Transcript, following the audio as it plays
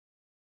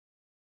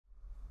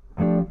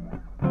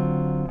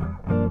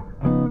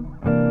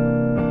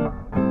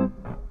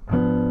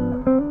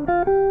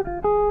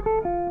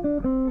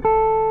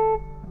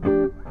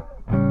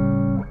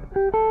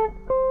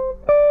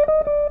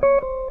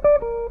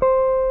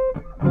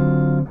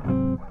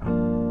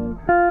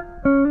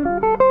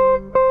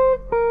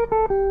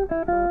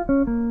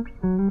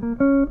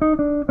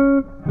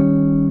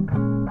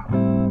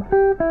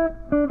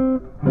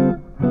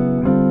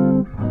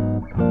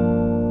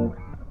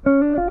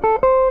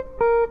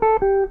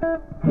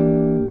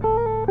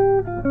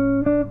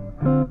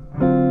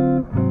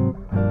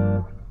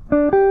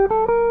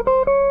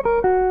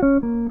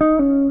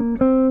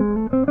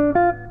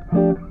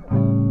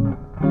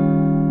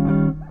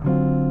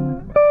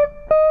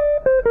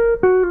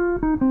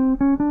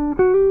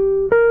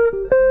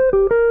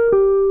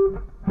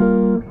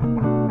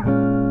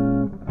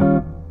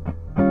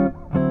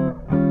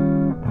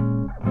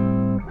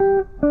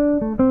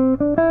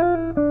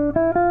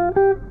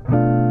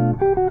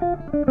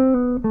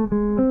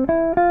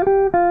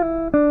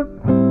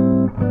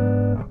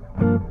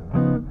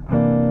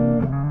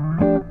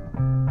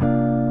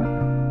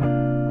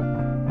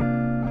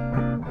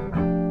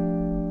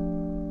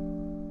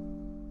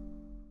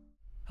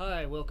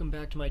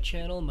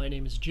channel. My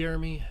name is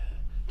Jeremy.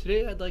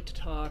 Today I'd like to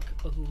talk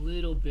a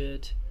little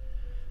bit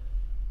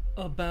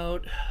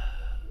about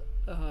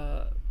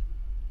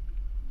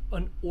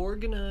an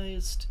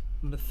organized,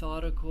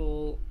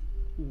 methodical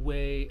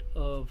way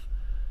of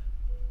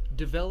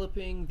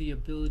developing the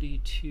ability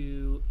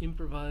to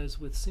improvise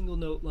with single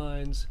note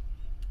lines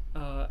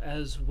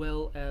as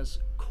well as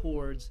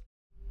chords.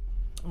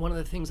 One of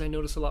the things I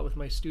notice a lot with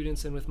my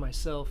students and with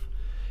myself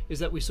is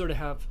that we sort of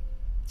have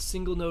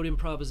single note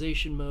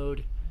improvisation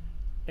mode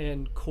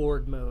and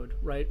chord mode,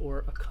 right?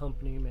 Or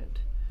accompaniment,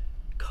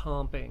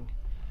 comping.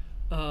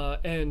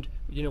 And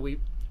you know,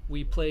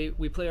 we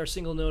play our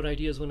single note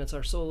ideas when it's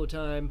our solo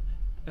time,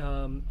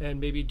 and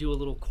maybe do a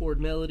little chord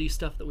melody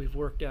stuff that we've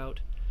worked out.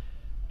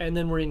 And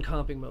then we're in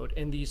comping mode.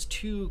 And these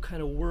two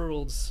kind of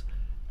worlds,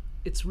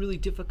 it's really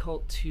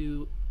difficult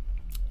to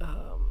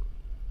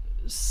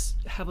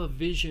have a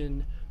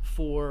vision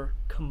for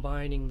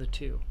combining the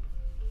two.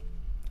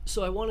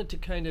 So I wanted to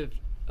kind of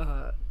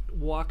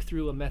walk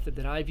through a method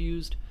that I've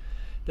used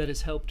that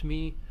has helped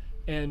me,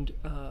 and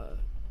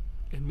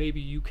maybe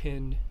you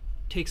can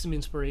take some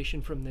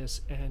inspiration from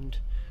this and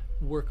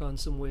work on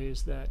some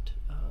ways that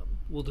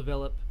will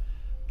develop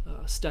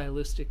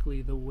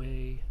stylistically the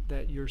way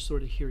that you're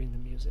sort of hearing the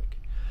music.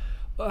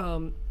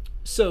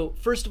 So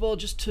first of all,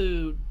 just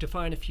to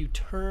define a few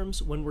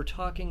terms, when we're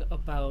talking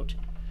about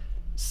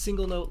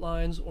single note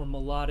lines or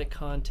melodic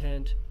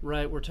content,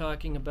 right, we're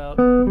talking about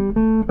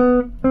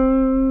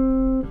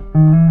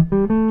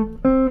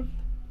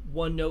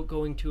one note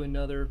going to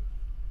another.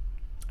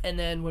 And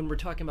then when we're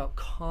talking about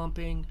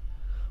comping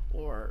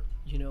or,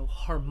 you know,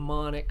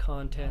 harmonic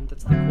content,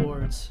 that's the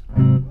chords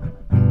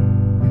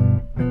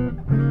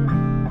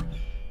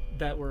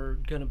that we're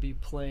going to be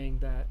playing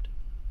that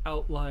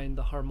outline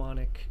the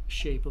harmonic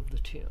shape of the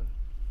tune.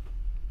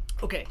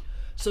 Okay,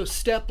 so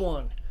step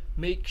one,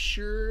 make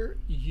sure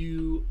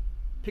you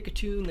pick a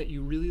tune that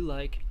you really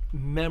like,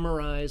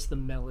 memorize the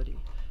melody.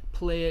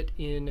 Play it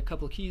in a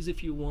couple of keys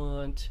if you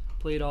want,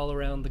 play it all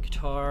around the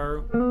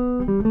guitar.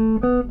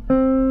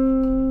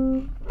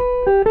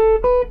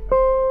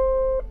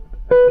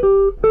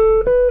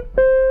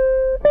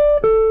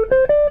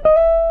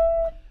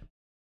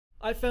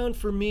 I found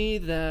for me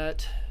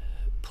that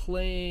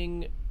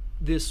playing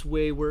this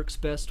way works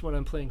best when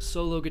I'm playing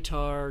solo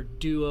guitar,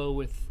 duo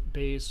with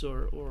bass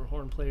or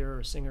horn player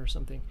or singer or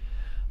something,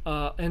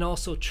 and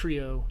also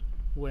trio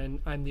when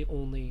I'm the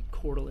only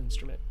chordal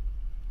instrument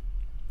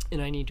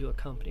and I need to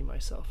accompany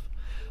myself.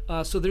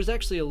 So there's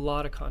actually a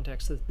lot of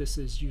context that this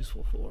is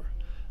useful for.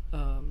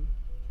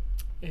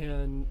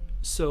 And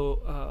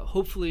so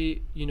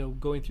hopefully, you know,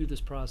 going through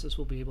this process,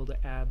 we'll be able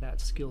to add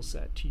that skill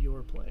set to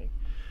your playing.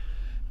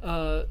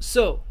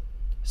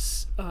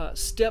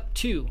 Step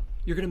two,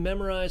 you're going to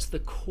memorize the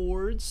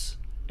chords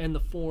and the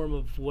form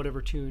of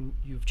whatever tune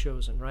you've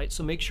chosen, right?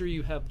 So make sure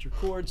you have your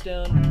chords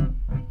down.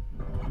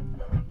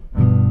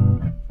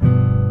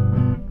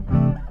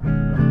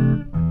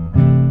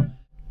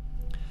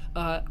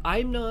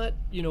 I'm not,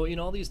 you know, in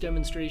all these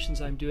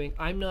demonstrations I'm doing,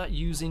 I'm not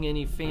using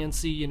any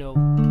fancy, you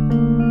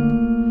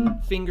know,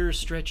 finger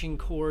stretching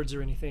chords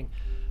or anything.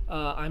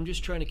 I'm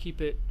just trying to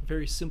keep it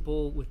very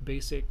simple with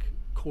basic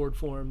chord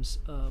forms.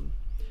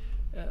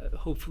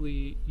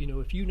 Hopefully, you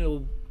know, if you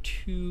know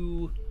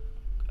two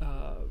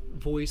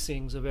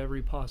voicings of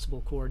every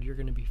possible chord, you're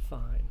going to be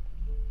fine.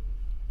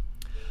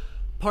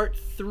 Part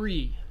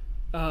three,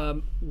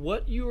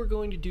 what you are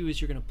going to do is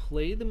you're going to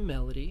play the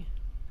melody,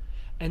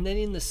 and then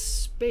in the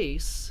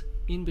space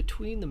in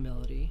between the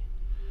melody,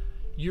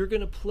 you're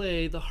going to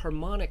play the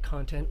harmonic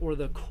content or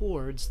the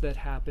chords that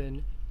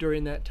happen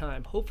during that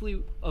time,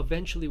 hopefully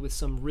eventually with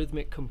some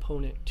rhythmic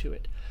component to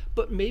it.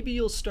 But maybe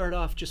you'll start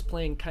off just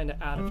playing kind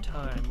of out of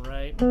time,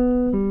 right?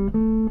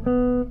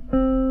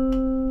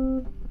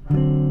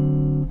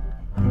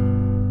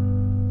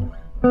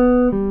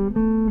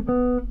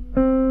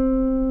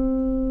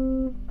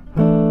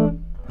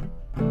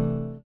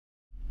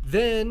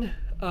 Then,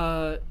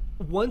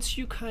 once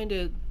you kind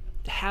of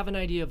have an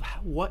idea of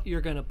what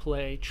you're going to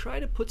play, try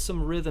to put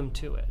some rhythm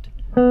to it.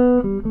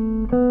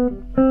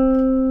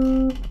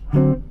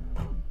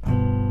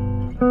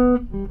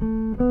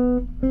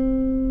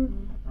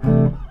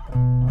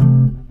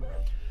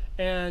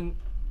 And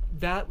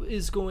that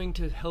is going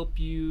to help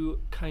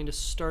you kind of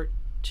start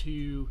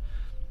to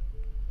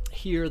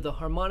hear the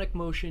harmonic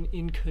motion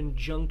in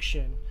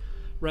conjunction,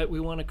 right? We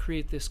want to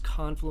create this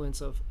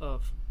confluence of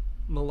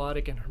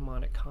melodic and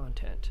harmonic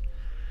content.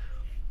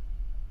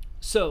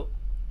 So,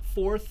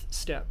 fourth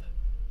step,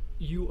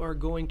 you are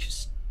going to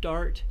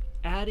start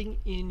adding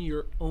in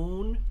your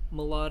own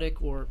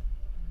melodic or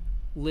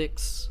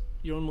licks,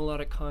 your own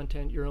melodic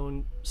content, your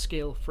own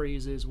scale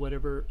phrases,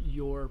 whatever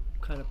your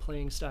kind of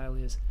playing style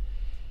is,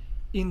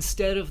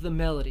 instead of the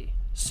melody.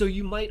 So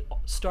you might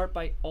start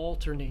by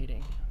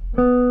alternating.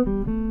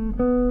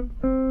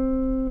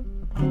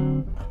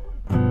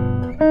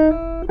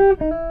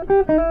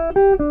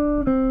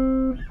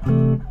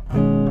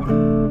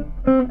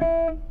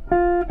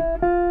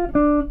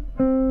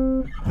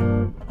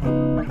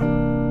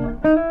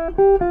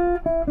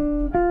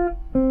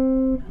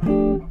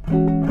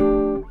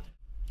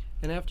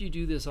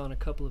 do this on a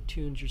couple of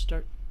tunes, you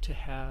start to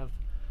have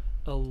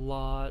a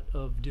lot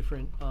of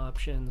different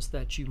options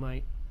that you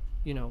might,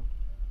 you know,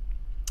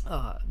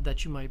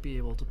 that you might be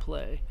able to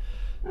play.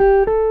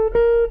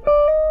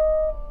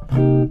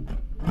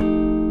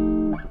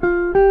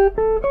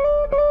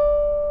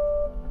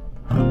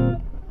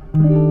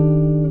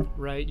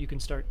 Right? You can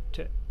start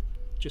to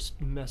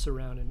just mess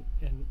around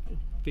and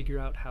figure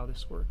out how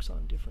this works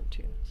on different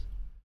tunes.